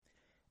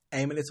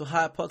Aim a Little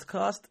Higher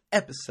podcast,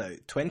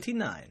 episode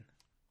 29.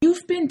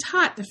 You've been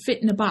taught to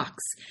fit in a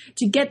box,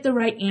 to get the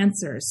right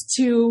answers,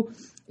 to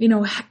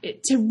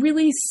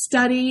really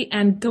study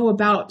and go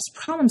about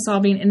problem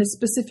solving in a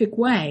specific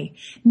way.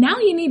 Now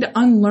you need to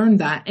unlearn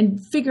that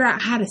and figure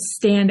out how to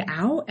stand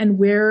out and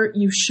where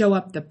you show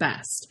up the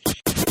best.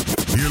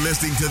 You're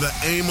listening to the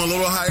Aim a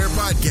Little Higher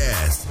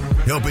podcast,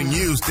 helping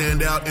you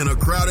stand out in a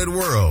crowded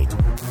world.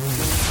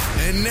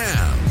 And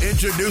now,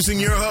 introducing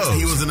your host.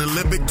 He was an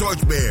Olympic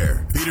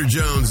torchbearer, Peter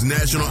Jones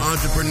National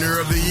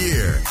Entrepreneur of the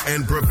Year,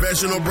 and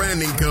professional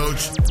branding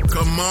coach,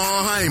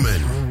 Kamal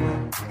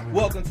Hyman.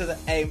 Welcome to the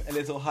Aim a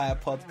Little Higher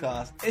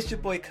podcast. It's your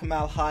boy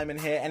Kamal Hyman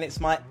here, and it's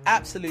my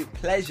absolute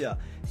pleasure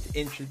to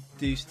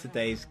introduce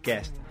today's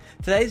guest.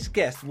 Today's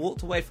guest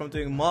walked away from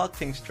doing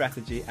marketing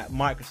strategy at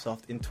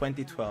Microsoft in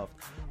 2012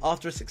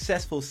 after a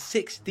successful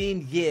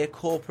 16-year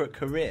corporate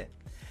career.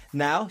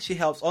 Now, she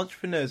helps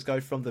entrepreneurs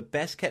go from the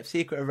best kept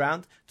secret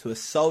around to a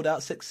sold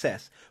out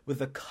success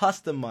with a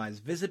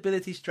customized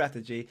visibility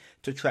strategy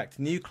to attract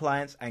new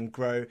clients and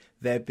grow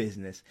their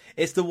business.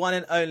 It's the one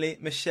and only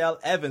Michelle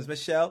Evans.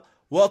 Michelle,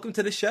 welcome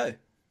to the show.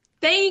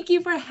 Thank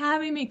you for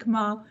having me,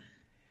 Kamal.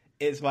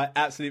 It's my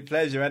absolute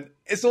pleasure. And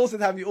it's awesome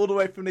to have you all the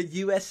way from the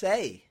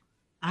USA.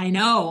 I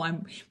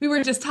know. We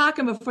were just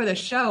talking before the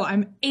show.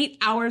 I'm 8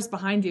 hours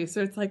behind you,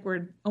 so it's like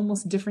we're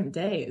almost different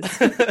days.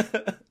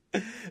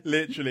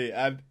 Literally.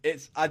 And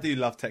I do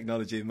love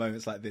technology in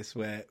moments like this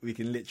where we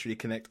can literally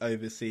connect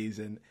overseas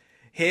and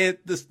hear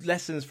the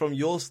lessons from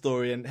your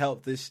story and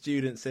help the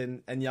students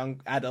and young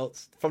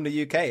adults from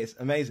the UK. It's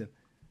amazing.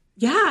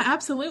 Yeah,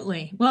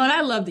 absolutely. Well, and I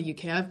love the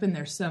UK. I've been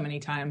there so many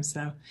times.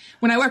 So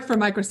when I worked for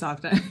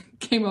Microsoft, I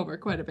came over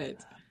quite a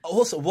bit.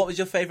 Also, what was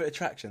your favorite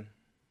attraction?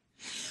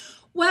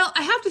 Well,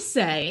 I have to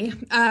say,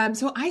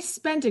 so I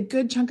spent a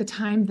good chunk of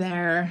time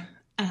there,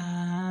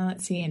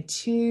 in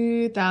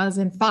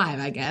 2005,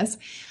 I guess,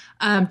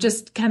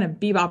 just kind of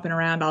bebopping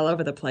around all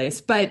over the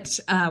place. But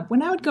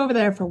when I would go over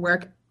there for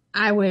work,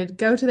 I would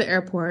go to the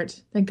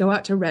airport, then go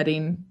out to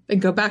Reading, then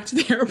go back to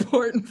the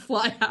airport and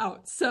fly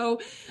out. So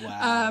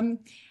wow.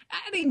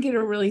 I didn't get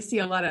to really see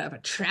a lot of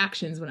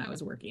attractions when I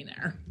was working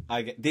there.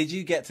 Did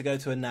you get to go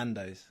to a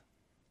Nando's?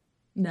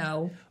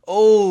 No.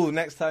 Oh,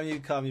 next time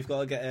you come, you've got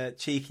to get a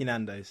cheeky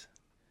Nando's.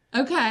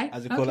 Okay.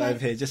 As we call it over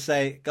here. Just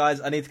say,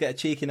 guys, I need to get a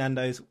cheeky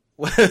Nando's.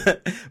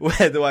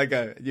 Where do I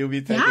go? You'll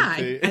be taken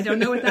to. I don't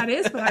know what that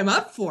is, but I'm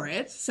up for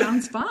it.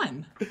 Sounds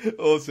fun.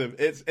 Awesome.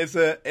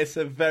 It's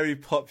a very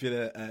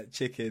popular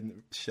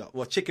chicken shop.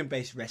 Well,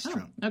 chicken-based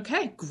restaurant. Oh,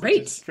 okay,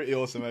 great. It's pretty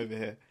awesome over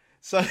here.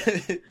 So,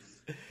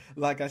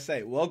 like I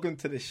say, welcome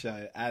to the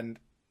show. And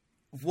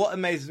what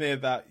amazes me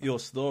about your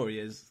story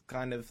is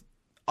kind of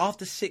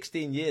after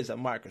 16 years at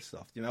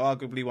Microsoft,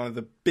 arguably one of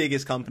the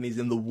biggest companies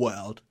in the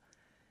world,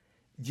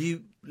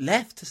 you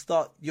left to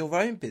start your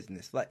own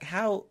business. Like,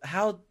 how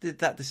did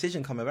that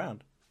decision come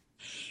around?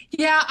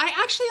 Yeah, I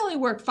actually only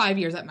worked 5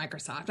 years at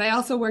Microsoft. I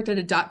also worked at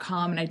a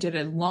 .com and I did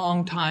a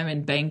long time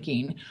in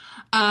banking.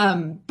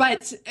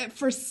 But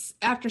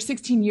after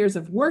 16 years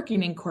of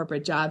working in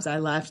corporate jobs, I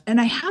left.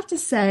 And I have to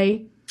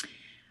say,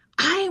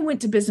 I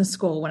went to business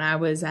school when I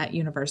was at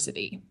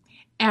university.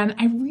 And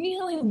I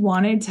really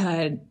wanted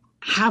to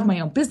have my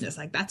own business.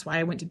 Like, that's why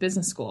I went to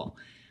business school.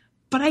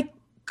 But I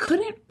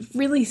couldn't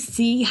really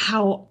see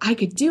how I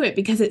could do it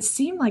because it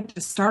seemed like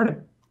to start a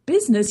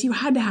business, you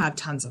had to have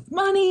tons of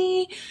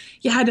money.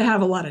 You had to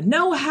have a lot of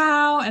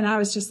know-how. And I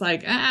was just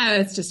like,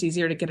 it's just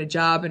easier to get a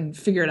job and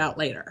figure it out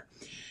later.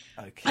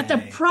 Okay. But the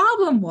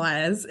problem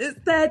is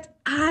that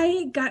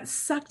I got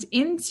sucked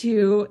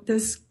into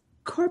this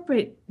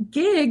corporate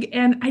gig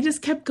and I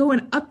just kept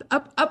going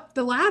up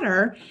the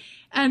ladder.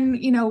 And,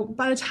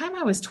 by the time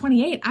I was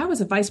 28, I was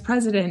a vice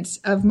president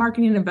of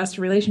marketing and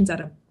investor relations at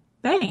a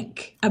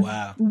bank,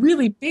 a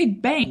really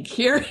big bank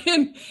here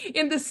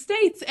in the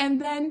States.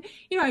 And then,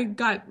 I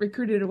got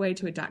recruited away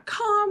to a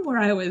 .com where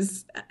I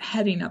was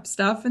heading up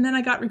stuff. And then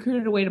I got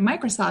recruited away to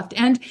Microsoft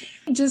and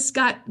just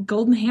got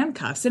golden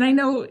handcuffs. And I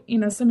know,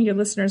 some of your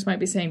listeners might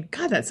be saying,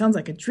 God, that sounds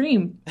like a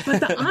dream. But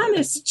the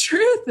honest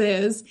truth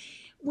is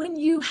when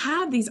you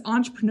have these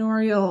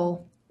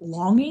entrepreneurial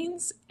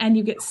longings and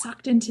you get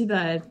sucked into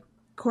the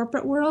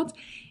corporate world,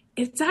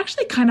 it's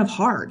actually kind of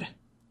hard.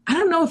 I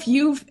don't know if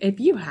you've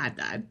had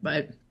that,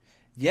 but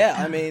yeah,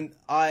 I mean,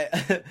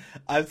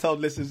 I've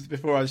told listeners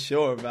before, I'm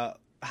sure, about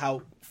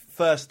how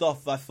first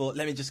off I thought,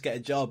 let me just get a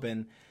job,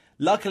 and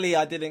luckily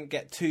I didn't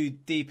get too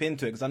deep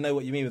into it because I know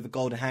what you mean with the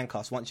golden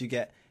handcuffs. Once you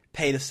get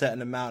paid a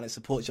certain amount, it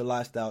supports your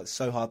lifestyle. It's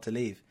so hard to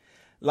leave.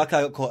 Like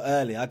I got caught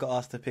early. I got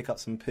asked to pick up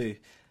some poo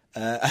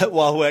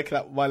while working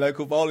at my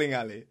local bowling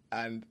alley,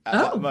 and at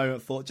that moment I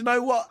thought, do you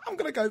know what? I'm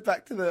going to go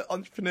back to the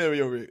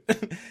entrepreneurial route.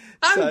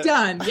 I'm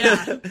done.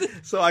 Yeah.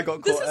 So I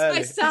got caught early.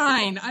 This is my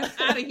sign. I'm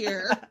out of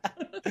here.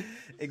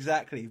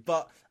 Exactly.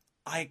 But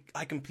I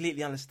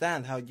completely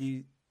understand how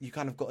you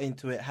kind of got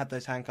into it, had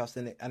those handcuffs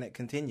in it, and it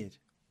continued.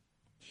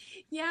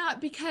 Yeah,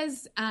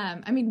 because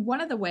I mean,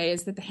 one of the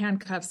ways that the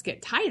handcuffs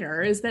get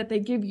tighter is that they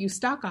give you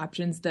stock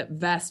options that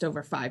vest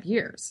over 5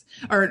 years,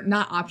 or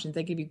not options,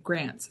 they give you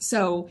grants.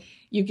 So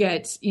you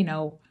get,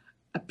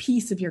 a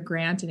piece of your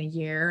grant in a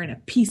year and a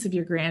piece of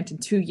your grant in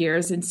 2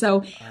 years. And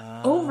so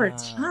over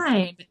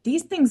time,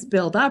 these things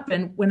build up.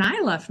 And when I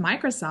left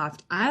Microsoft,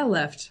 I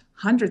left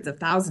hundreds of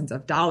thousands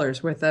of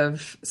dollars worth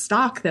of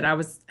stock that I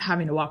was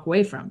having to walk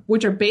away from,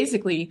 which are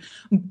basically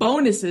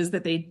bonuses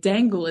that they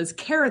dangle as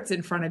carrots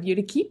in front of you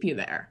to keep you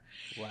there.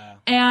 Wow.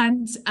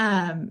 And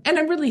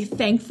I'm really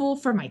thankful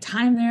for my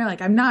time there.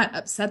 Like, I'm not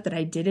upset that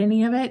I did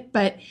any of it,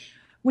 but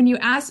when you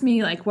asked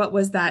me, like, what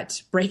was that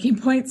breaking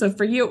point? So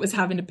for you, it was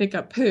having to pick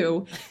up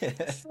poo.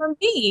 For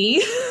me,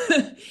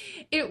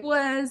 it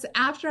was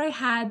after I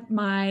had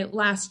my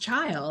last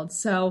child.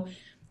 So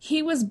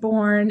he was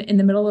born in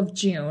the middle of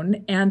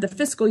June, and the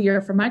fiscal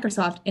year for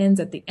Microsoft ends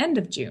at the end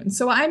of June.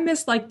 So I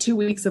missed like 2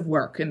 weeks of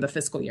work in the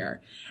fiscal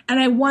year. And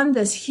I won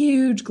this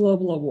huge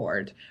global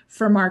award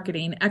for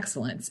marketing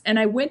excellence. And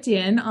I went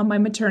in on my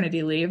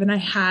maternity leave, and I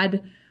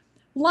had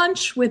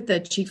lunch with the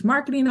chief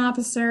marketing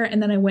officer,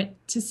 and then I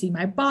went to see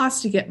my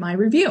boss to get my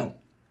review,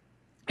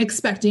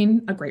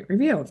 expecting a great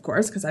review, of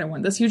course, because I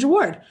won this huge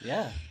award.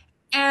 Yeah.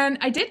 And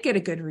I did get a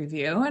good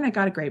review, and I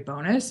got a great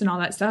bonus and all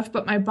that stuff.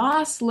 But my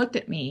boss looked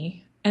at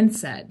me and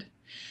said,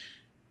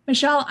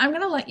 Michelle, I'm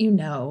going to let you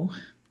know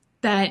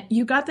that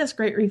you got this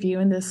great review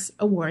and this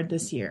award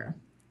this year.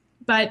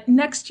 But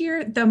next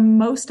year, the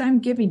most I'm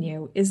giving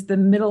you is the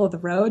middle of the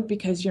road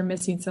because you're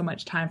missing so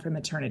much time for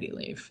maternity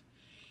leave.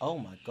 Oh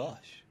my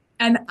gosh.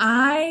 And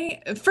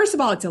first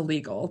of all, it's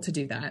illegal to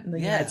do that in the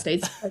United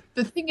States.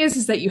 The thing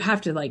is that you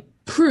have to like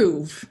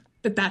prove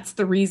that that's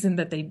the reason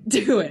that they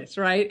do it,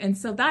 right? And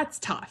so that's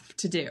tough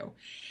to do.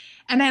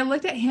 And I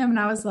looked at him and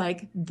I was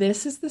like,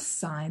 this is the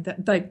sign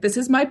that, like, this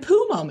is my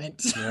poo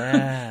moment.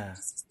 Yeah.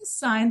 This is the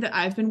sign that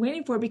I've been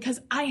waiting for, because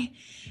I,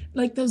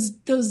 like, those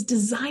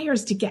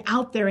desires to get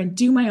out there and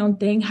do my own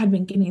thing had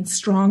been getting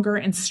stronger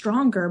and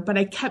stronger, but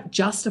I kept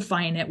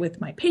justifying it with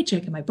my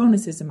paycheck and my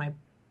bonuses and my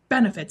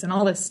benefits and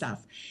all this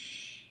stuff.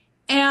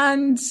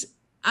 And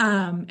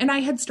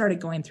I had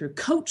started going through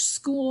coach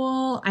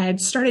school. I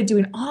had started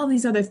doing all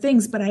these other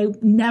things, but I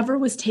never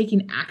was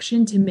taking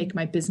action to make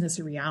my business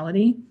a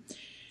reality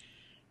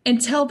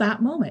until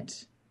that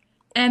moment.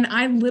 And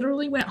I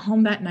literally went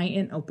home that night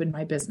and opened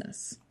my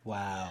business.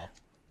 Wow.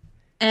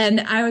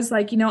 And I was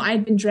like,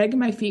 I'd been dragging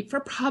my feet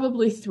for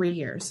probably 3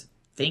 years,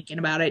 thinking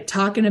about it,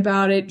 talking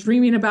about it,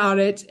 dreaming about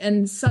it.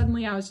 And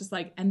suddenly I was just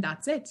like, and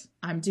that's it.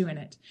 I'm doing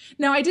it.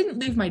 Now, I didn't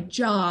leave my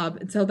job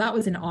until that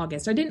was in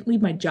August. I didn't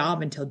leave my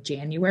job until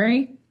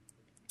January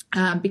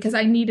because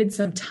I needed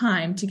some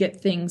time to get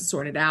things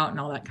sorted out and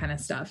all that kind of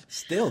stuff.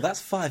 Still,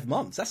 that's 5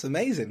 months. That's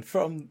amazing.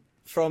 From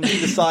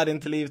deciding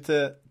to leave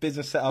to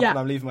business set up and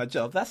I'm leaving my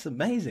job. That's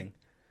amazing.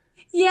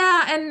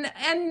 Yeah. And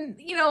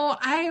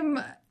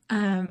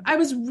I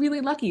was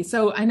really lucky.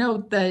 So I know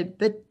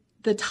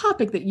the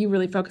topic that you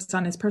really focused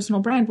on is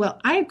personal brand. Well,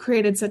 I had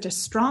created such a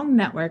strong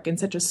network and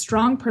such a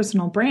strong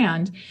personal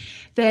brand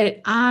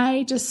that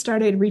I just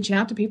started reaching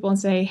out to people and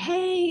say,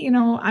 hey,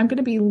 I'm going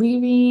to be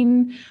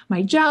leaving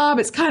my job.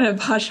 It's kind of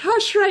hush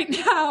hush right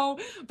now,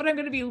 but I'm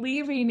going to be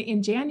leaving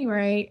in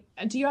January.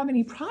 Do you have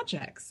any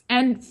projects?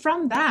 And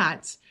from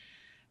that,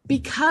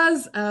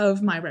 because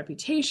of my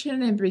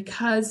reputation and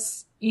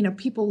because,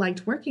 people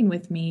liked working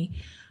with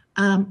me,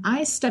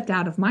 I stepped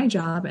out of my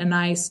job and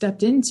I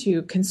stepped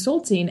into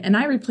consulting, and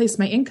I replaced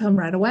my income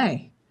right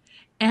away.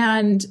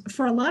 And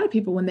for a lot of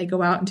people, when they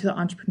go out into the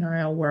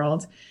entrepreneurial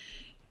world,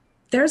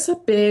 there's a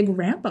big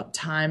ramp up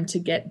time to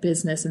get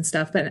business and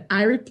stuff. But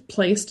I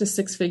replaced a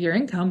 6-figure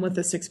income with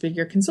a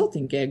 6-figure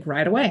consulting gig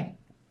right away.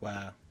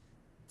 Wow.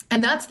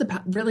 And that's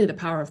really the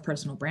power of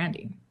personal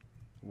branding.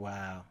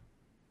 Wow.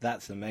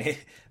 That's amazing.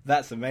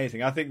 That's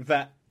amazing. I think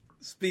that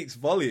speaks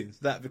volumes,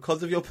 that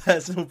because of your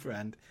personal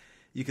brand,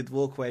 you could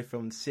walk away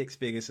from 6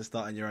 figures to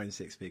start on your own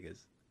 6 figures.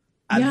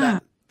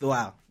 And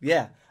wow.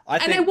 Yeah.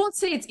 I won't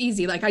say it's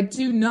easy. Like, I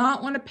do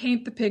not want to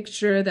paint the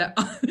picture that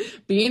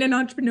being an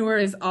entrepreneur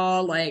is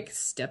all like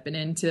stepping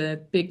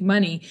into big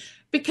money,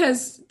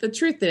 because the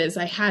truth is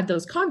I had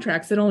those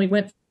contracts that only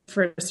went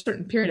for a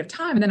certain period of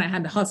time, and then I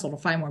had to hustle to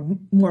find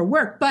more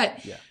work.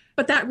 But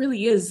that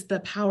really is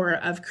the power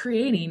of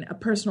creating a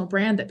personal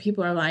brand that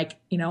people are like,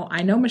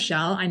 I know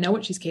Michelle, I know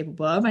what she's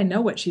capable of, I know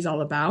what she's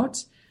all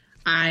about.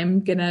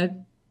 I'm going to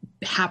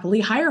happily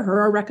hire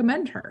her or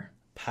recommend her.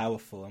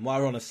 Powerful. And while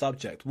we're on a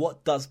subject,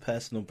 what does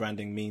personal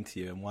branding mean to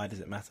you, and why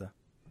does it matter?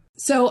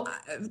 So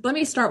let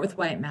me start with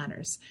why it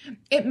matters.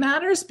 It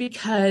matters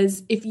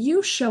because if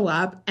you show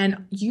up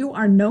and you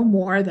are no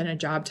more than a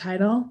job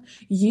title,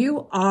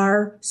 you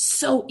are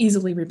so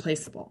easily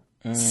replaceable.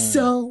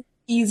 So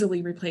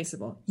easily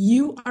replaceable.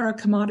 You are a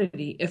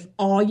commodity if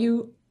all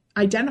you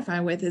identify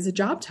with is a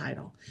job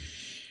title.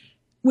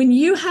 When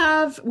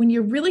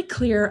you're really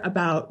clear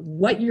about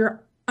what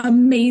you're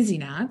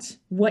amazing at,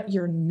 what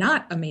you're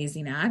not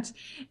amazing at,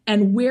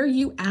 and where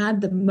you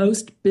add the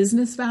most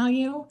business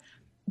value,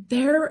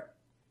 there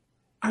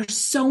are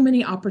so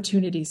many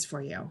opportunities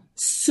for you.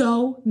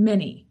 So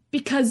many.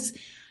 Because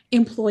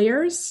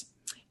employers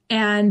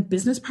and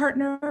business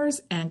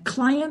partners and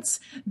clients,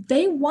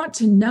 they want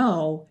to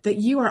know that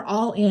you are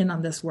all in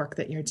on this work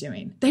that you're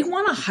doing. They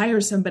want to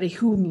hire somebody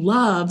who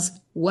loves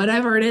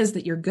whatever it is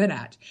that you're good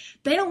at.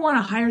 They don't want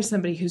to hire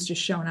somebody who's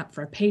just showing up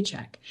for a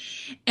paycheck.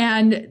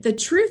 And the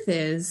truth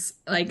is,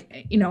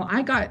 like, you know,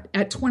 I got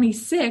at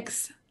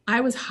 26,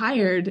 I was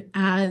hired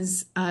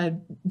as a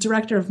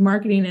director of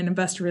marketing and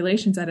investor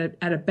relations at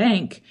a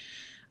bank.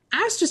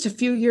 I was just a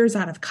few years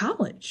out of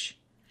college.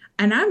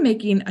 And I'm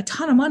making a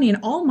ton of money, and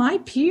all my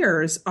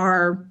peers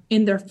are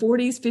in their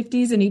 40s,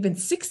 50s, and even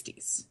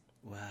 60s.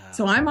 Wow.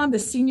 So I'm on the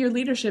senior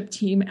leadership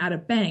team at a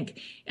bank,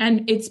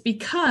 and it's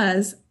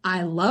because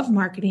I love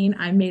marketing.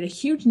 I made a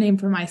huge name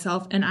for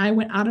myself, and I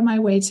went out of my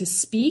way to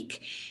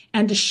speak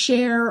and to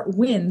share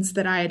wins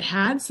that I had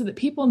had so that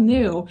people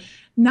knew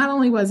not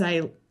only was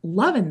I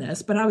loving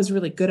this, but I was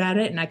really good at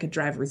it and I could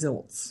drive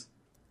results.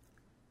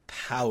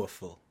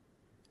 Powerful.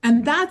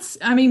 And that's,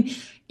 I mean,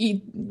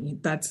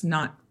 that's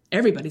not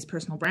everybody's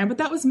personal brand, but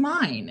that was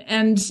mine.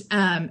 And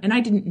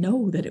I didn't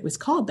know that it was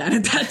called that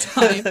at that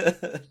time.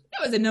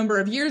 That was a number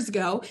of years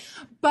ago.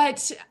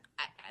 But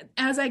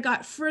as I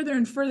got further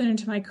and further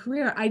into my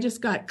career, I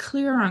just got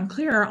clearer and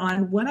clearer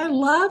on what I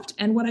loved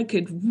and what I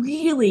could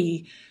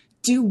really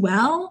do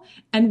well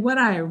and what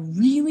I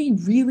really,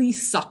 really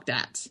sucked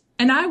at.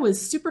 And I was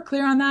super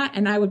clear on that,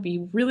 and I would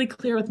be really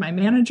clear with my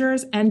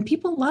managers, and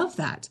people love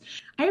that.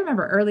 I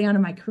remember early on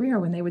in my career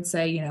when they would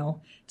say, you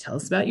know, tell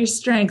us about your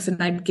strengths, and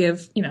I'd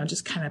give, you know,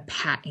 just kind of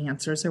pat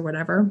answers or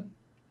whatever.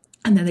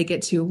 And then they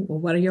get to, well,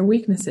 what are your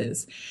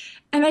weaknesses?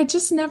 And I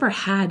just never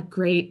had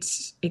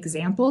great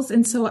examples.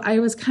 And so I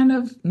was kind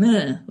of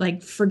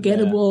like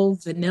forgettable,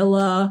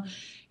 vanilla,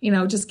 you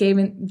know, just gave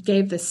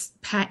this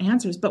pat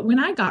answers. But when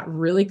I got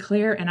really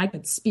clear and I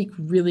could speak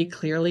really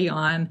clearly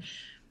on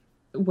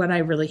what I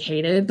really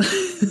hated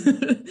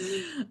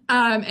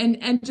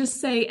and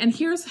just say, and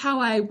here's how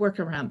I work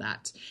around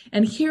that.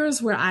 And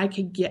here's where I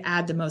could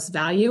add the most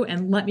value.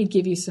 And let me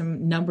give you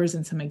some numbers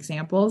and some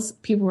examples.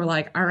 People were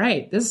like, all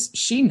right,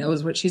 she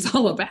knows what she's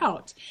all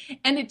about.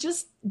 And it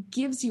just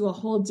gives you a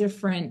whole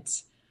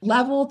different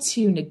level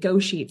to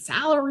negotiate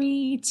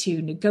salary,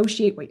 to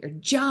negotiate what your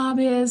job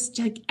is.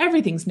 Like,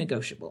 everything's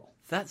negotiable.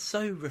 That's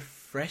so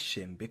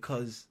refreshing,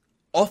 because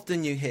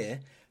often you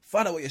hear,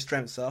 find out what your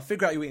strengths are,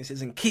 figure out your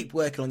weaknesses, and keep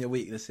working on your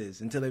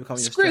weaknesses until they become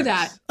your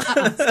strengths.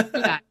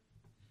 Screw that.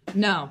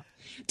 No.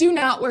 Do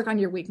not work on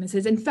your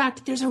weaknesses. In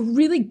fact, there's a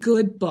really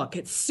good book.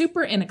 It's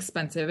super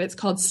inexpensive. It's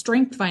called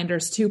Strength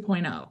Finders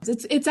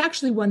 2.0. It's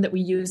actually one that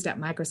we used at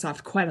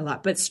Microsoft quite a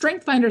lot, but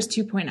Strength Finders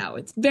 2.0.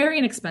 It's very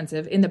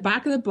inexpensive. In the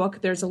back of the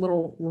book, there's a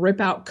little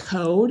rip out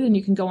code, and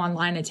you can go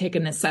online and take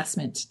an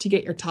assessment to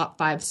get your top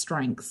 5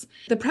 strengths.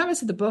 The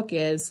premise of the book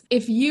is,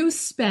 if you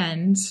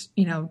spend,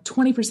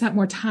 20%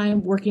 more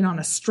time working on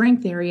a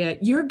strength area,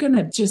 you're going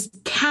to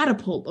just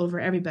catapult over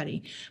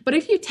everybody. But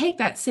if you take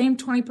that same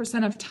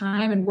 20% of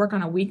time and work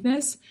on a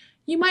weakness,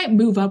 you might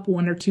move up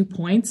 1 or 2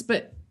 points,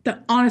 but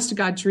the honest to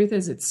God truth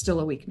is it's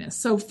still a weakness.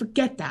 So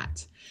forget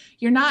that.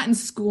 You're not in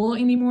school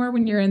anymore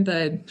when you're in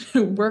the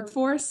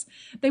workforce.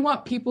 They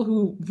want people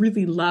who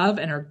really love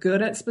and are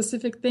good at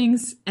specific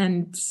things.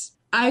 And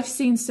I've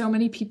seen so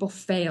many people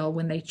fail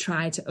when they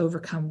try to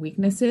overcome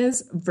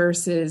weaknesses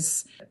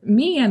versus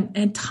me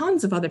and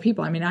tons of other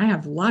people. I mean, I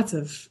have lots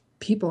of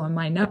people in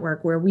my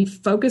network where we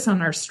focus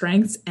on our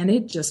strengths and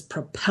it just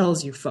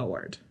propels you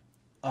forward.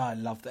 Oh, I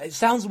love that. It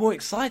sounds more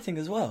exciting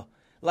as well.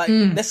 Like,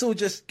 let's all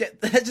let's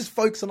just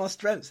focus on our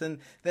strengths, and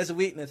there's a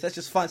weakness. Let's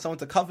just find someone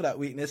to cover that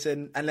weakness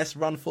and let's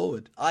run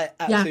forward. I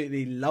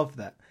absolutely love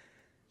that.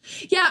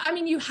 Yeah, I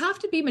mean, you have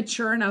to be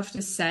mature enough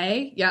to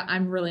say, yeah,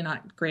 I'm really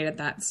not great at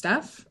that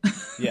stuff.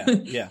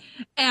 Yeah.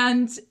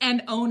 and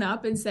own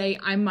up and say,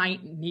 I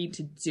might need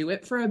to do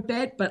it for a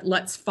bit, but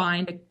let's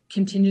find a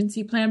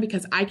contingency plan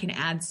because I can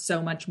add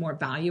so much more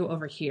value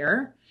over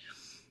here.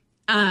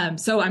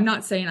 So I'm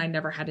not saying I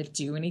never had to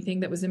do anything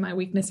that was in my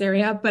weakness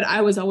area, but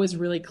I was always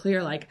really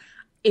clear. Like,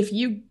 if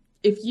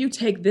you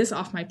take this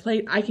off my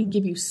plate, I can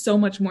give you so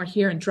much more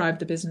here and drive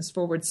the business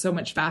forward so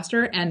much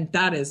faster. And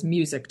that is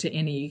music to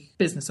any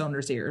business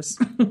owner's ears.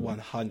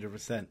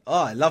 100%.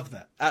 Oh, I love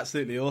that.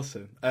 Absolutely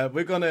awesome.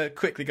 We're going to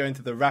quickly go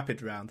into the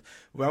rapid round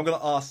where I'm going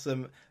to ask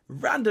some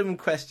random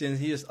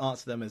questions. You just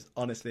answer them as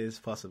honestly as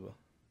possible.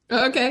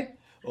 Okay.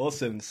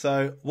 Awesome.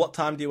 So what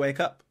time do you wake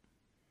up?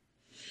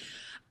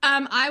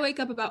 I wake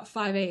up about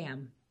 5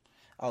 a.m.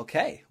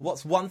 Okay.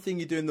 What's one thing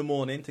you do in the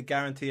morning to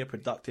guarantee a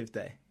productive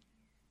day?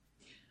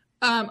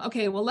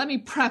 Okay, well, let me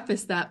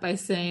preface that by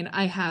saying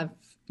I have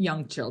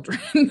young children.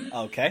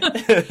 Okay.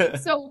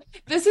 So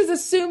this is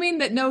assuming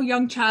that no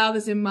young child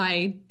is in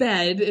my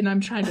bed and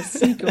I'm trying to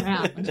sneak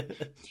around.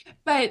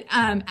 But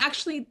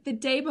actually, the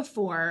day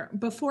before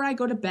I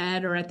go to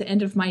bed or at the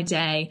end of my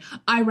day,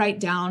 I write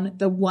down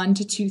the 1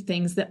 to 2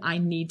 things that I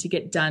need to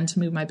get done to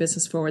move my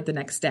business forward the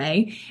next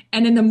day.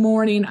 And in the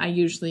morning, I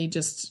usually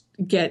just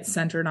get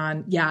centered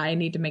on, I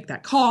need to make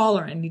that call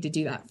or I need to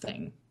do that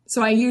thing.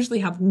 So I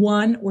usually have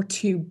one or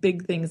two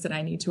big things that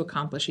I need to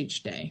accomplish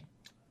each day.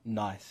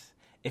 Nice.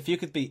 If you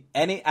could be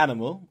any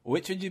animal,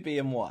 which would you be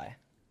and why?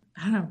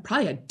 I don't know,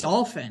 probably a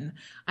dolphin.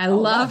 I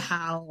love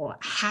how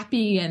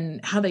happy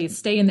and how they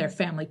stay in their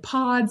family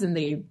pods and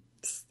they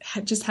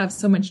just have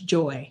so much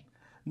joy.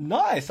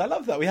 Nice. I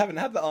love that. We haven't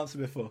had that answer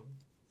before.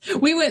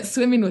 We went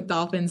swimming with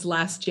dolphins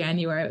last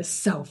January. It was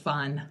so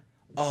fun.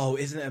 Oh,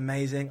 isn't it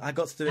amazing? I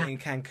got to do it in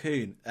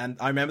Cancun, and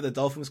I remember the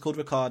dolphin was called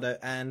Ricardo,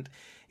 and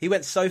he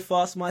went so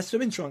fast my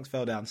swimming trunks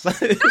fell down. So,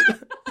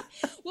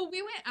 well,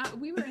 we went out.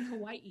 We were in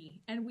Hawaii,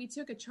 and we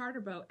took a charter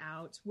boat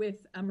out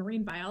with a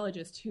marine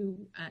biologist who,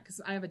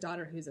 because I have a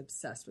daughter who's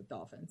obsessed with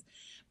dolphins,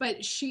 but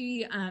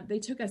they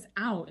took us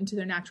out into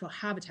their natural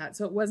habitat,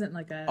 so it wasn't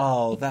like a.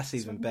 Oh, that's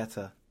even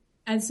better.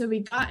 And so we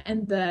got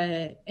in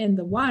the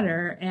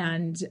water,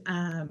 and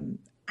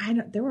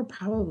there were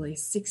probably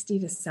 60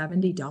 to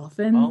 70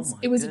 dolphins.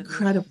 It was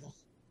incredible.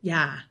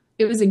 Yeah,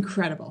 it was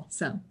incredible.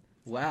 So.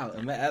 Wow,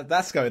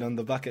 that's going on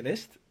the bucket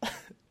list.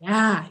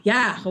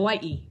 Yeah,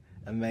 Hawaii.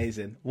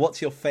 Amazing.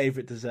 What's your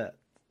favorite dessert?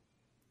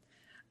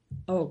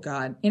 Oh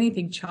God,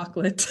 anything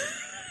chocolate.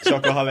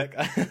 Chocoholic.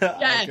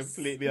 Yes. I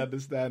completely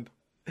understand.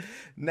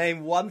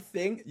 Name one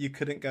thing you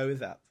couldn't go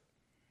without.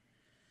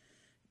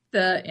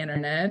 The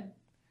internet.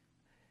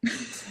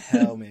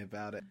 Tell me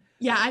about it.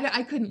 Yeah,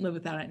 I couldn't live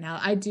without it now.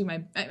 I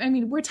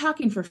mean, we're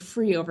talking for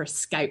free over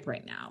Skype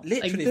right now.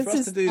 Literally, for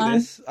us to do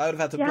this, I would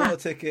have had to book a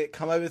ticket,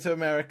 come over to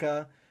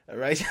America,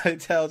 arrange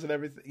hotels and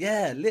everything.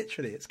 Yeah,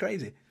 literally, it's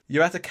crazy.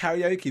 You're at a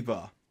karaoke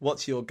bar.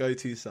 What's your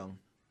go-to song?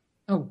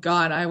 Oh,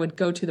 God, I would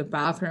go to the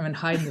bathroom and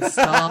hide in the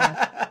stall.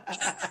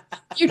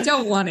 You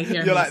don't want to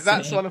hear me. You're like,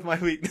 that's sing. one of my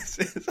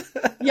weaknesses.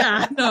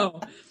 Yeah, no.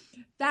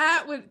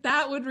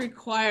 That would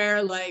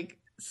require, like,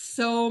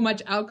 so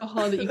much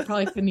alcohol that you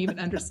probably couldn't even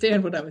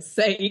understand what I was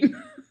saying.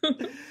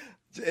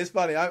 It's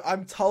funny.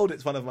 I'm told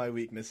it's one of my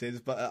weaknesses,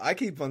 but I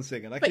keep on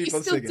singing. But you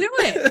still do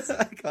it.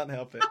 I can't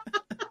help it.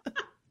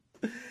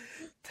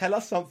 Tell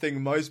us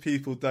something most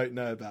people don't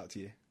know about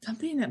you.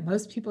 Something that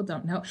most people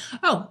don't know.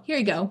 Oh, here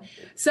you go.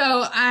 So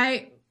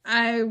I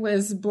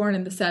was born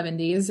in the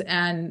 70s,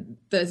 and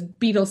the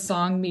Beatles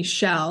song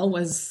Michelle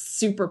was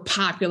super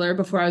popular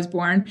before I was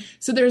born.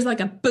 So there's like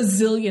a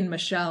bazillion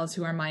Michelles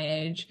who are my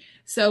age.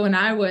 So when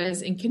I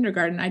was in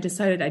kindergarten, I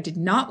decided I did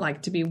not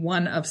like to be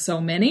one of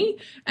so many.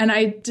 And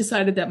I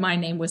decided that my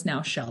name was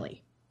now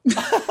Shelley.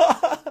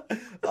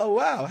 Oh,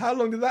 wow. How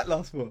long did that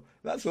last for?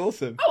 That's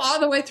awesome. Oh, all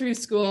the way through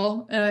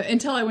school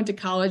until I went to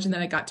college. And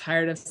then I got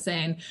tired of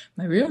saying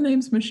my real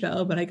name's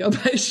Michelle, but I go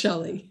by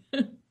Shelley.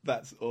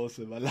 That's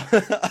awesome.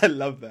 I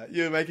love that.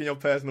 You were making your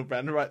personal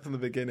brand right from the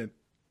beginning.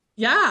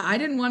 Yeah, I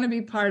didn't want to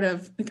be part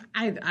of,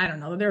 I don't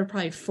know, there were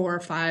probably 4 or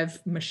 5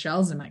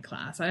 Michelles in my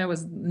class. I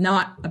was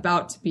not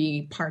about to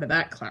be part of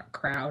that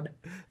crowd.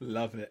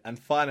 Love it. And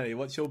finally,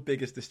 what's your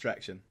biggest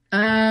distraction?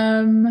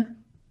 Probably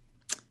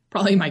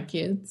my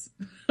kids.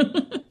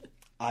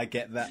 I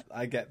get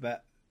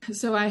that.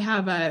 So I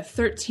have a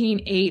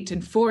 13, 8,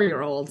 and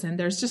 4-year-olds, and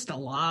there's just a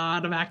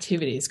lot of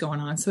activities going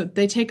on. So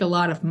they take a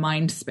lot of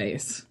mind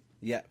space.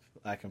 Yep,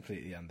 I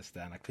completely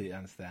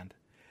understand.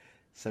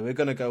 So we're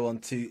going to go on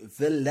to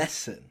the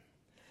lesson.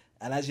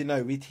 And as you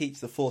know, we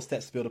teach the 4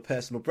 steps to build a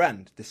personal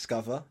brand.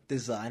 Discover,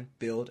 design,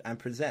 build, and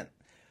present.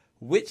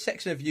 Which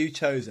section have you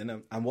chosen,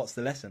 and what's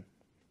the lesson?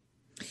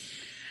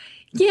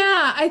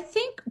 Yeah, I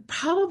think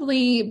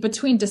probably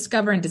between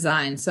discover and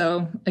design.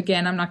 So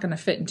again, I'm not going to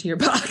fit into your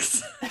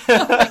box.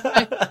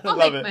 I'll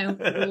make my own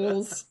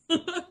rules.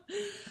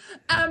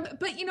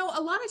 But, you know, a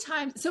lot of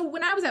times, so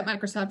when I was at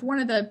Microsoft, one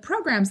of the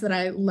programs that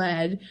I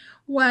led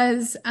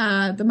was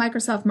the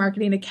Microsoft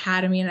Marketing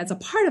Academy. And as a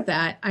part of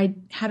that, I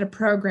had a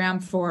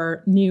program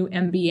for new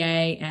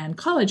MBA and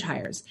college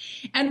hires.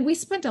 And we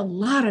spent a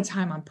lot of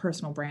time on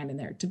personal brand in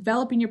there,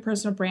 developing your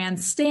personal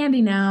brand,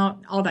 standing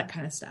out, all that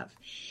kind of stuff.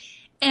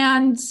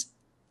 And,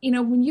 you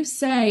know, when you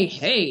say,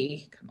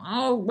 hey, come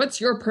on, what's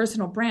your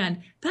personal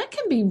brand? That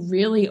can be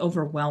really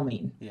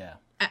overwhelming. Yeah.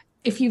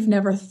 If you've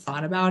never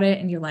thought about it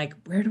and you're like,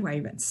 where do I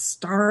even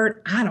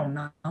start? I don't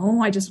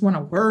know. I just want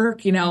to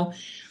work, you know.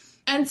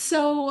 And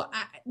so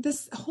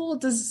this whole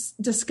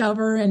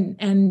discover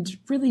and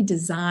really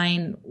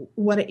design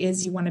what it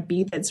is you want to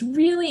be that's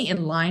really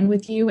in line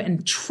with you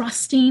and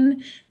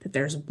trusting that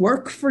there's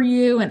work for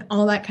you and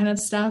all that kind of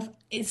stuff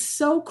is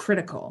so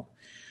critical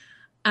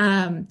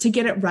to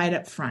get it right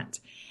up front.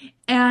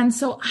 And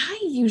so I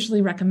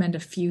usually recommend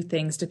a few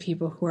things to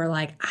people who are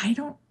like, I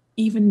don't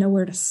even know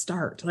where to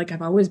start. Like,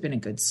 I've always been a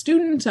good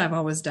student. I've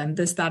always done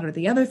this, that, or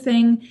the other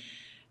thing.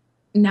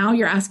 Now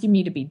you're asking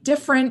me to be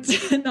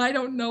different and I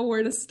don't know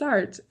where to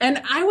start.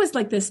 And I was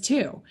like this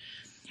too.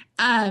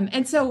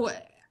 And so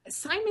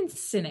Simon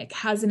Sinek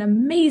has an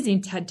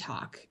amazing TED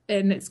Talk,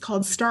 and it's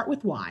called Start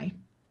With Why.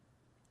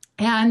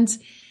 And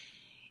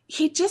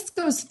he just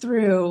goes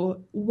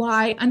through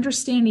why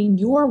understanding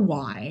your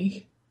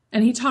why,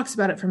 and he talks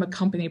about it from a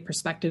company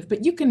perspective,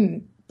 but you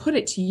can put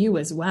it to you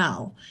as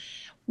well.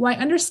 Why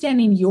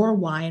understanding your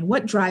why and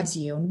what drives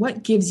you and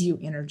what gives you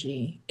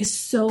energy is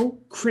so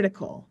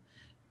critical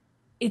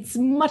it's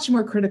much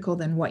more critical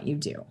than what you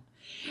do.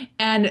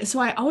 And so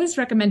I always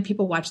recommend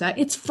people watch that.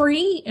 It's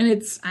free and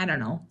it's, I don't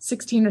know,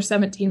 16 or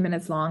 17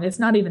 minutes long. It's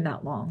not even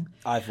that long.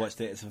 I've watched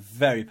it. It's a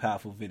very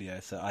powerful video,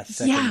 so I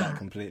second that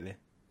completely.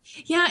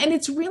 Yeah, and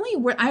it's really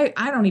where I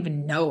don't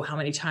even know how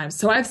many times.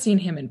 So I've seen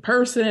him in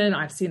person.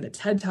 I've seen the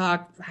TED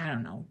Talk, I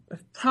don't know,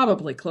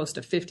 probably close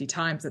to 50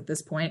 times at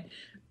this point.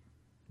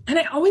 And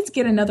I always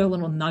get another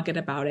little nugget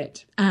about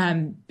it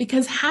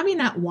because having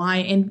that why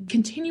and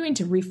continuing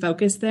to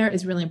refocus there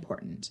is really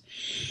important.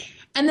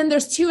 And then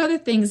there's two other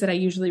things that I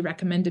usually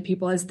recommend to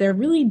people as they're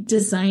really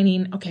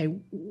designing, okay,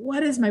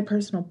 what is my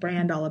personal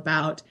brand all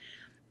about?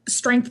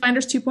 Strength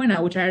Finders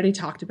 2.0, which I already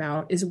talked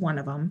about, is one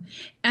of them.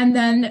 And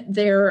then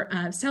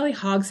Sally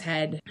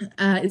Hogshead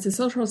is a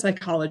social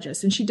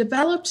psychologist, and she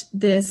developed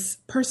this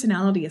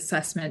personality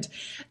assessment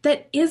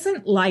that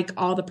isn't like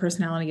all the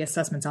personality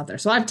assessments out there.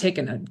 So I've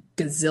taken a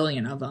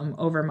gazillion of them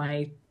over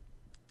my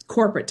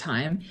corporate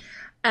time.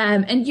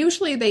 And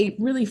usually they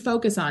really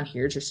focus on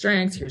here's your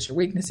strengths, here's your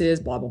weaknesses,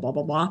 blah, blah, blah,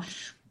 blah, blah.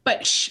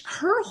 But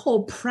her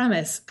whole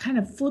premise kind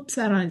of flips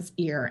that on its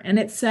ear. And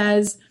it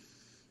says,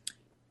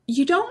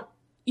 you don't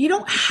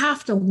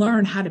have to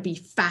learn how to be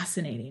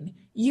fascinating.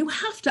 You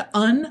have to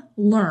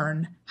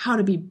unlearn how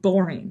to be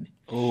boring.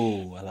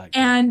 Oh, I like that.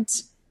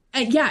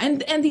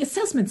 And the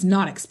assessment's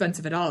not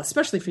expensive at all,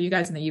 especially for you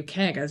guys in the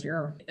UK, because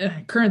your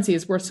currency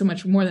is worth so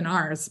much more than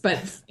ours.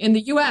 But in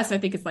the US, I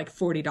think it's like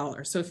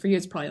 $40. So for you,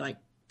 it's probably like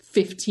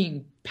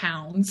 15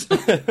 pounds.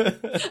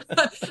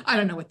 I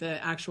don't know what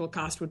the actual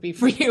cost would be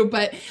for you,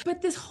 but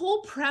this whole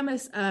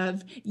premise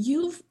of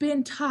you've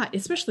been taught,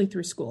 especially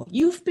through school,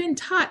 you've been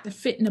taught to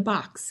fit in a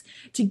box,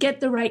 to get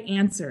the right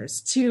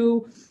answers,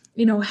 to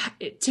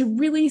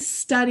really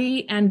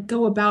study and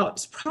go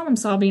about problem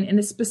solving in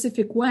a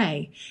specific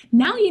way.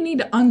 Now you need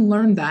to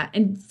unlearn that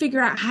and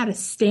figure out how to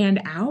stand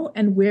out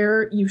and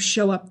where you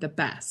show up the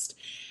best.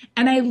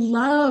 And I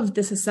love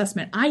this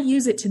assessment. I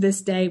use it to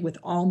this day with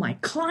all my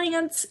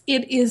clients.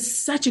 It is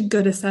such a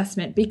good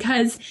assessment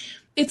because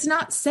it's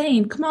not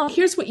saying, come on,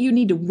 here's what you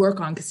need to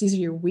work on because these are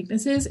your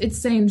weaknesses. It's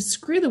saying,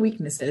 screw the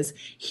weaknesses.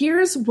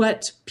 Here's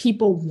what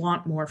people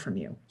want more from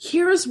you.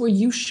 Here's where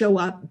you show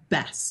up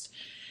best.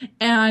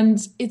 And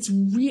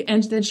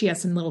and then she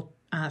has some little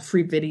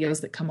free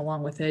videos that come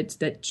along with it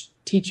that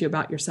teach you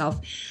about yourself.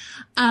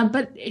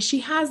 But she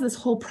has this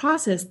whole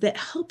process that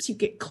helps you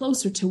get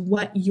closer to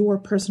what your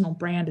personal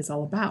brand is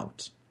all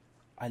about.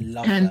 I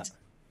love that.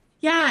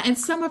 Yeah. And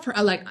some of her,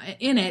 like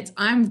in it,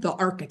 I'm the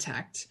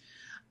architect.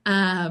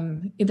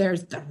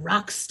 There's the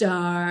rock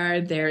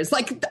star. There's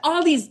like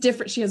all these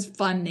different, she has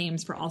fun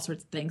names for all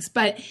sorts of things,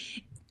 but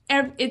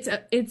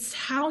it's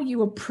how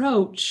you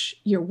approach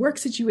your work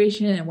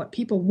situation and what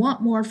people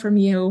want more from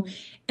you.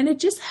 And it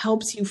just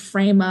helps you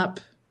frame up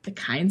the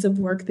kinds of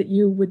work that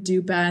you would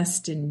do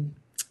best and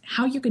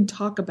how you can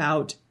talk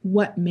about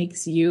what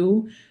makes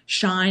you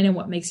shine and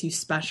what makes you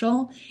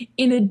special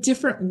in a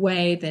different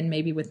way than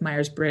maybe with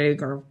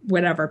Myers-Briggs or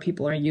whatever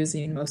people are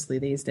using mostly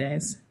these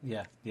days.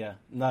 Yeah.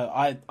 No,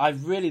 I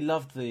really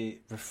loved the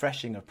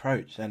refreshing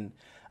approach. And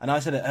I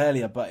said it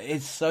earlier, but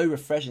it's so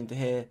refreshing to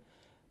hear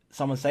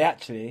someone say,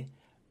 actually,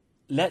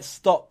 let's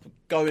stop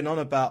going on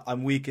about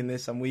I'm weak in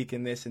this, and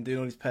doing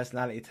all these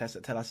personality tests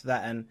that tell us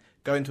that, and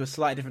go into a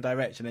slightly different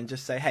direction and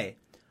just say, hey,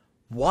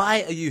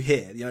 why are you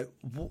here?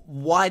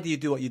 Why do you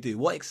do what you do?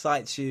 What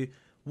excites you?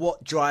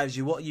 What drives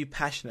you? What are you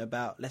passionate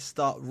about? Let's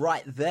start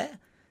right there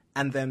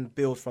and then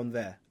build from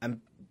there.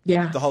 And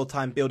the whole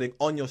time building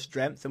on your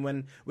strengths. And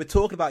when we're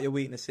talking about your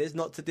weaknesses,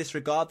 not to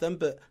disregard them,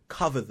 but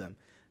cover them.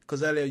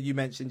 Because earlier you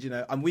mentioned,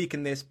 I'm weak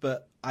in this,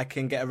 but I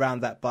can get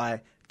around that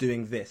by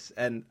doing this.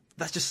 And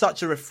that's just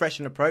such a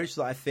refreshing approach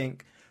that I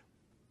think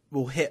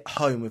will hit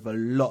home with a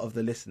lot of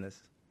the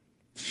listeners.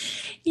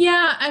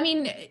 Yeah, I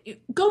mean,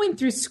 going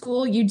through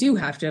school, you do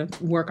have to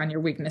work on your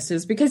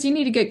weaknesses because you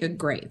need to get good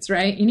grades,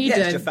 right? You need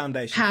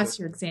to pass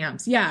your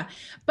exams. Yeah.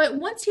 But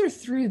once you're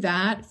through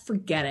that,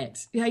 forget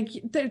it. Like,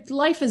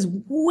 life is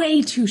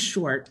way too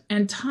short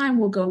and time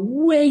will go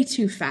way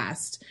too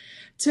fast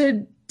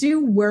to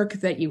do work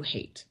that you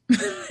hate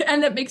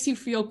and that makes you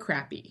feel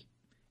crappy.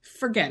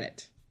 Forget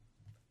it.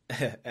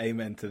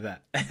 Amen to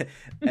that.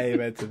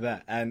 Amen to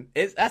that. And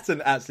that's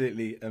an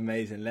absolutely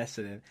amazing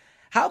lesson.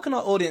 How can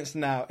our audience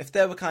now, if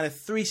there were kind of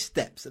 3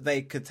 steps that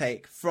they could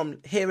take from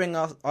hearing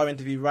our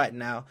interview right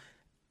now,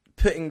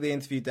 putting the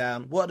interview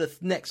down, what are the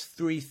next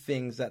 3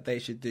 things that they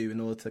should do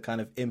in order to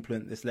kind of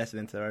implement this lesson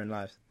into their own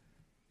lives?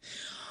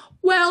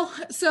 Well,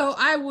 so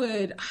I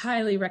would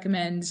highly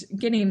recommend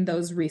getting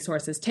those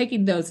resources,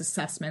 taking those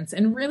assessments,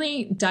 and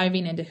really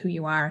diving into who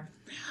you are.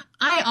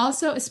 I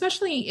also,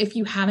 especially if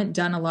you haven't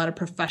done a lot of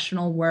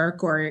professional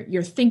work or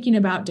you're thinking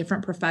about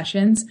different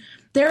professions,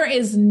 there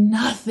is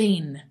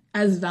nothing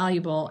as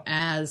valuable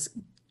as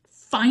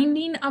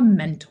finding a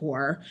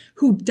mentor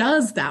who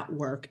does that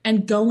work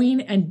and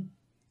going and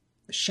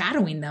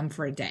shadowing them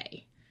for a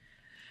day.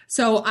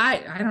 So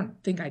I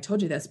don't think I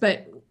told you this,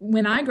 but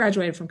when I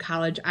graduated from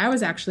college, I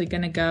was actually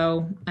going to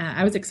go,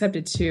 I was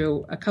accepted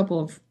to a couple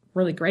of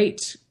really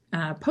great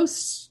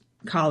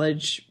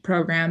college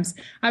programs,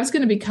 I was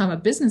going to become a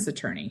business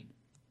attorney.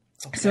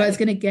 Okay. So I was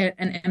going to get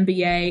an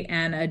MBA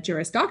and a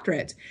Juris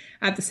Doctorate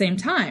at the same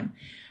time.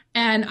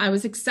 And I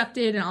was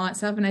accepted and all that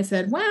stuff. And I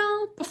said,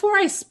 well, before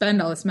I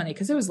spend all this money,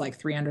 because it was like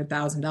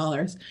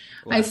 $300,000,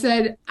 wow. I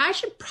said, I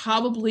should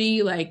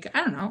probably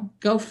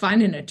go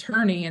find an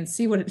attorney and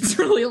see what it's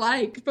really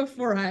like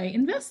before I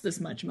invest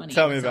this much money.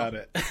 Tell me about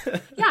it.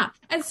 Yeah.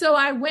 And so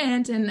I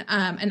went and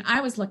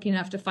I was lucky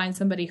enough to find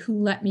somebody who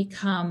let me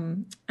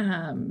come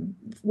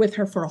with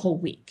her for a whole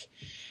week.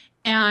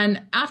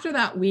 And after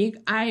that week,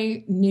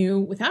 I knew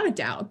without a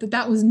doubt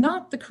that was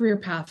not the career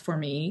path for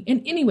me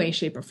in any way,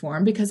 shape, or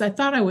form, because I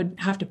thought I would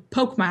have to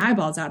poke my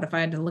eyeballs out if I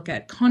had to look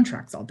at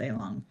contracts all day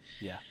long.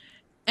 Yeah.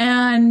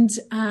 And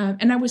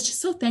I was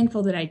just so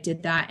thankful that I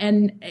did that.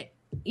 And,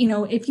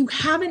 if you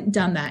haven't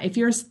done that, if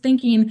you're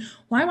thinking,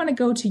 well, I want to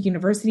go to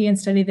university and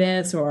study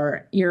this,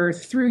 or you're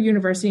through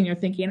university and you're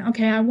thinking,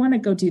 okay, I want to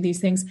go do these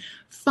things,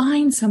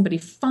 find somebody,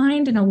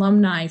 find an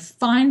alumni,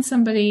 find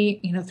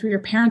somebody, through your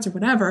parents or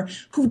whatever,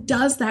 who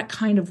does that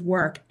kind of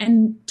work,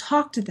 and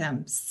talk to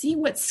them, see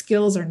what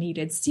skills are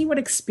needed, see what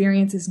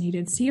experience is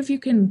needed, see if you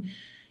can,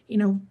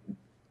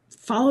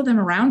 follow them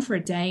around for a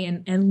day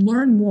and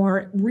learn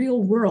more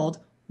real world.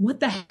 What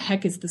the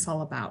heck is this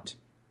all about?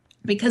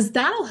 Because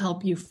that'll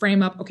help you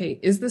frame up, okay,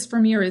 is this for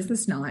me or is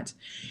this not?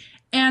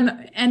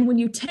 And when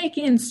you take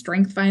in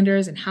Strength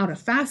Finders and How to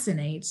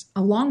Fascinate,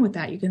 along with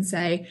that, you can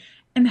say,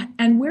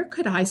 and where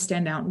could I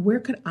stand out?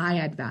 Where could I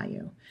add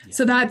value? Yeah.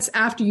 So that's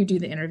after you do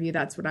the interview.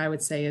 That's what I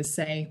would say is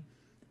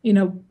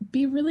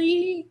be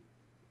really,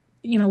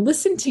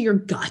 listen to your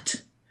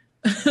gut.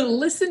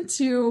 Listen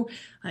to,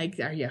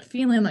 are you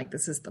feeling like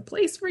this is the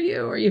place for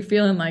you? Or are you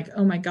feeling like,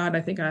 oh my God,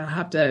 I think I'll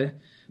have to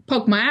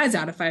poke my eyes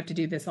out if I have to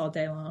do this all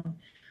day long?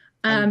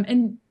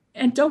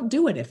 And don't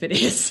do it if it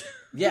is.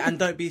 Yeah, and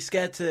don't be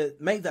scared to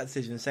make that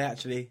decision and say,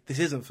 actually, this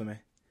isn't for me.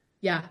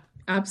 Yeah,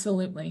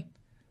 absolutely.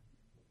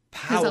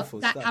 Powerful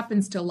stuff. That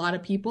happens to a lot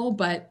of people,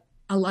 but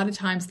a lot of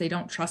times they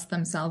don't trust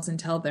themselves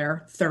until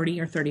they're 30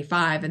 or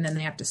 35, and then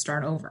they have to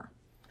start over.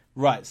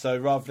 Right, so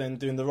rather than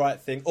doing the right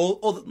thing, or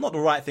not the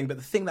right thing, but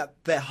the thing that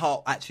their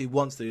heart actually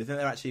wants to do, the thing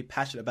they're actually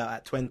passionate about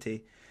at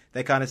 20,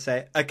 they kind of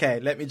say, okay,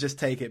 let me just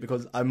take it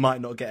because I might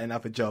not get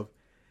another job.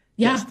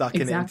 Yeah, get stuck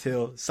in it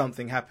until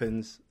something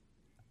happens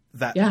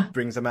that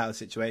brings them out of the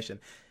situation.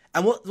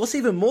 And what's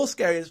even more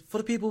scary is for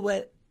the people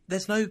where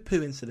there's no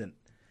poo incident,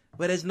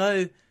 where there's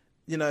no,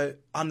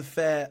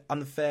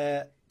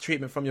 unfair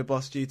treatment from your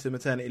boss due to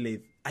maternity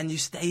leave, and you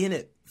stay in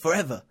it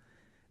forever.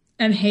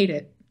 And hate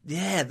it.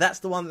 Yeah, that's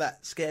the one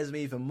that scares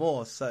me even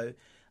more. So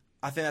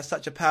I think that's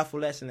such a powerful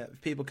lesson that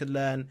if people could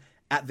learn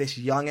at this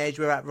young age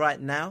we're at right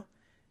now,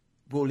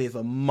 we'll live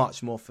a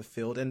much more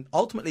fulfilled and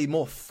ultimately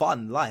more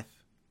fun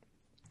life.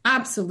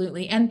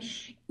 Absolutely. And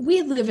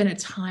we live in a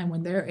time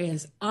when there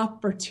is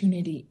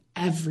opportunity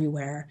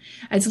everywhere.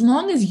 As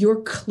long as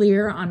you're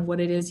clear on what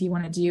it is you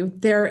want to do,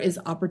 there is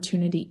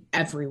opportunity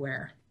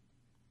everywhere.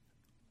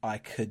 I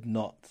could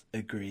not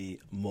agree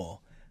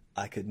more.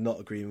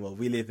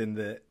 We live in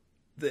the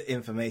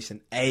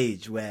information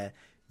age where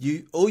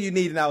all you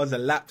need now is a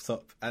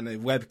laptop and a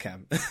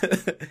webcam.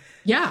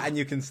 Yeah. And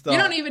you can start.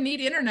 You don't even need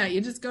internet.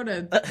 You just go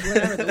to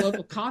whatever, the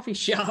local coffee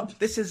shop.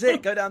 This is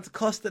it. Go down to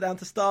Costa, down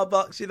to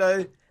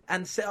Starbucks,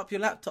 and set up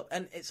your laptop.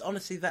 And it's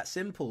honestly that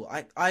simple.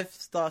 I've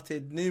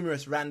started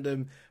numerous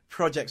random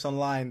projects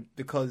online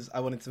because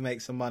I wanted to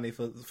make some money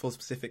for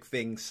specific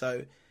things.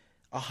 So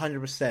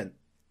 100%.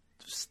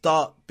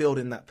 Start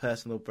building that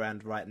personal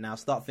brand right now.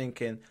 Start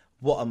thinking,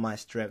 what are my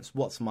strengths?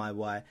 What's my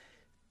why?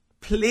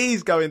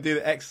 Please go and do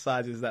the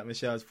exercises that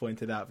Michelle has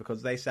pointed out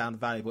because they sound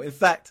valuable. In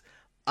fact,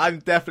 I'm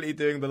definitely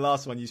doing the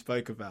last one you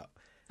spoke about.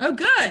 Oh,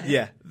 good.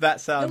 Yeah, that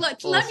sounds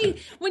awesome.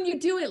 When you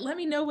do it, let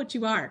me know what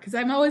you are because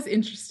I'm always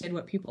interested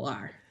what people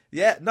are.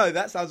 Yeah, no,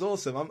 that sounds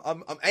awesome.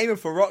 I'm aiming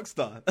for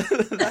Rockstar.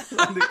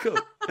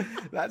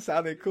 That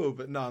sounded cool.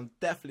 But no, I'm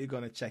definitely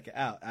going to check it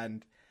out.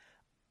 And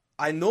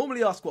I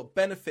normally ask what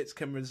benefits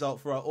can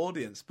result for our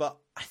audience, but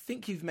I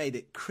think you've made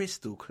it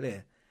crystal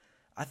clear.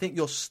 I think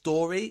your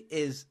story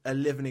is a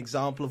living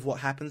example of what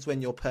happens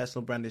when your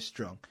personal brand is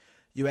strong.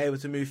 You're able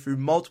to move through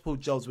multiple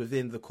jobs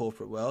within the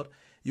corporate world.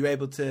 You're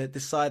able to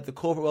decide the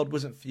corporate world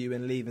wasn't for you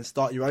and leave and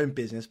start your own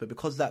business. But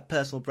because that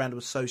personal brand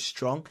was so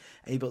strong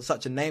and you built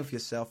such a name for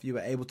yourself, you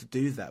were able to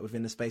do that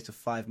within the space of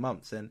 5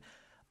 months. And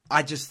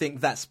I just think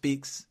that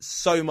speaks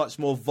so much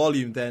more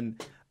volume than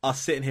us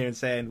sitting here and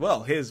saying,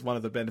 well, here's one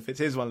of the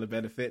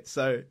benefits.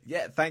 So,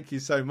 yeah, thank you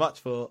so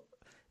much for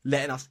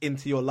letting us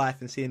into your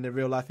life and seeing the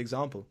real life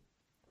example.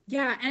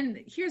 Yeah, and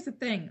here's the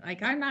thing.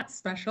 I'm not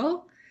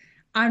special.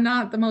 I'm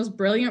not the most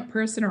brilliant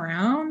person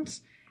around.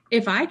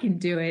 If I can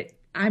do it,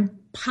 I'm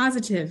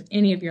positive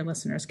any of your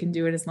listeners can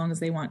do it as long as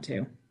they want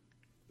to.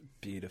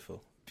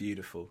 Beautiful,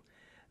 beautiful.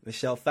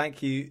 Michelle,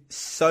 thank you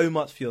so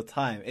much for your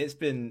time. It's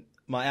been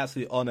my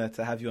absolute honor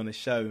to have you on the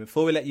show.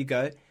 Before we let you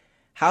go,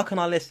 how can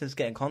our listeners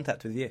get in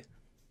contact with you?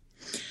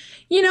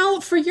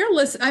 For your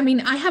list, I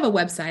have a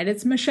website.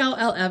 It's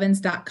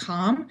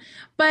michelleLevans.com.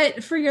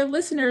 But for your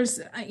listeners,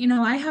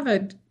 I have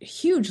a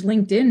huge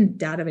LinkedIn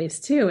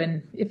database too.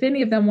 And if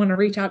any of them want to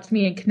reach out to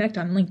me and connect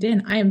on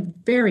LinkedIn, I am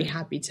very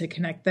happy to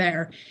connect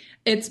there.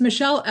 It's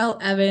Michelle L.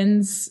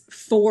 Evans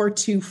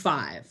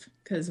 425,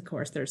 because of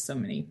course there's so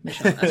many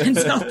Michelle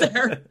Evans out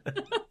there.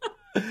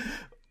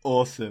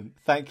 Awesome.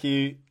 Thank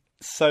you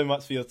so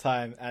much for your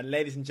time. And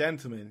ladies and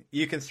gentlemen,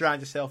 you can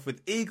surround yourself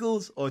with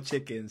eagles or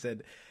chickens.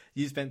 And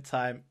you spent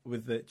time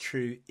with the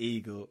true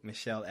eagle,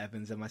 Michelle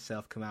Evans, and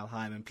myself, Kamal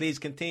Hyman. Please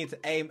continue to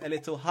aim a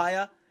little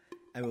higher,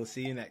 and we'll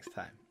see you next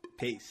time.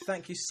 Peace.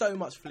 Thank you so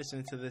much for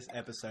listening to this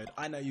episode.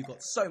 I know you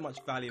got so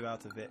much value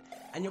out of it,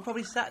 and you're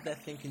probably sat there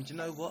thinking, do you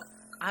know what?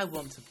 I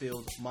want to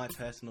build my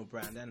personal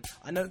brand, and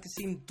I know it can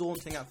seem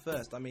daunting at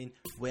first.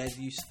 Where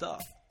do you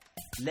start?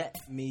 Let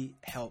me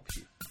help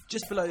you.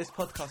 Just below this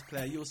podcast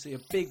player, you'll see a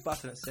big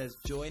button that says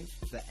Join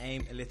the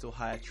Aim a Little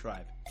Higher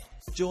Tribe.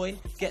 Join,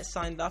 get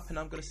signed up, and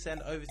I'm going to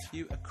send over to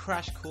you a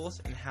crash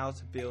course on how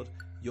to build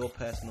your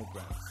personal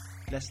brand.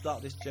 Let's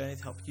start this journey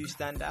to help you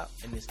stand out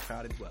in this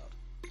crowded world.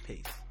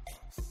 Peace.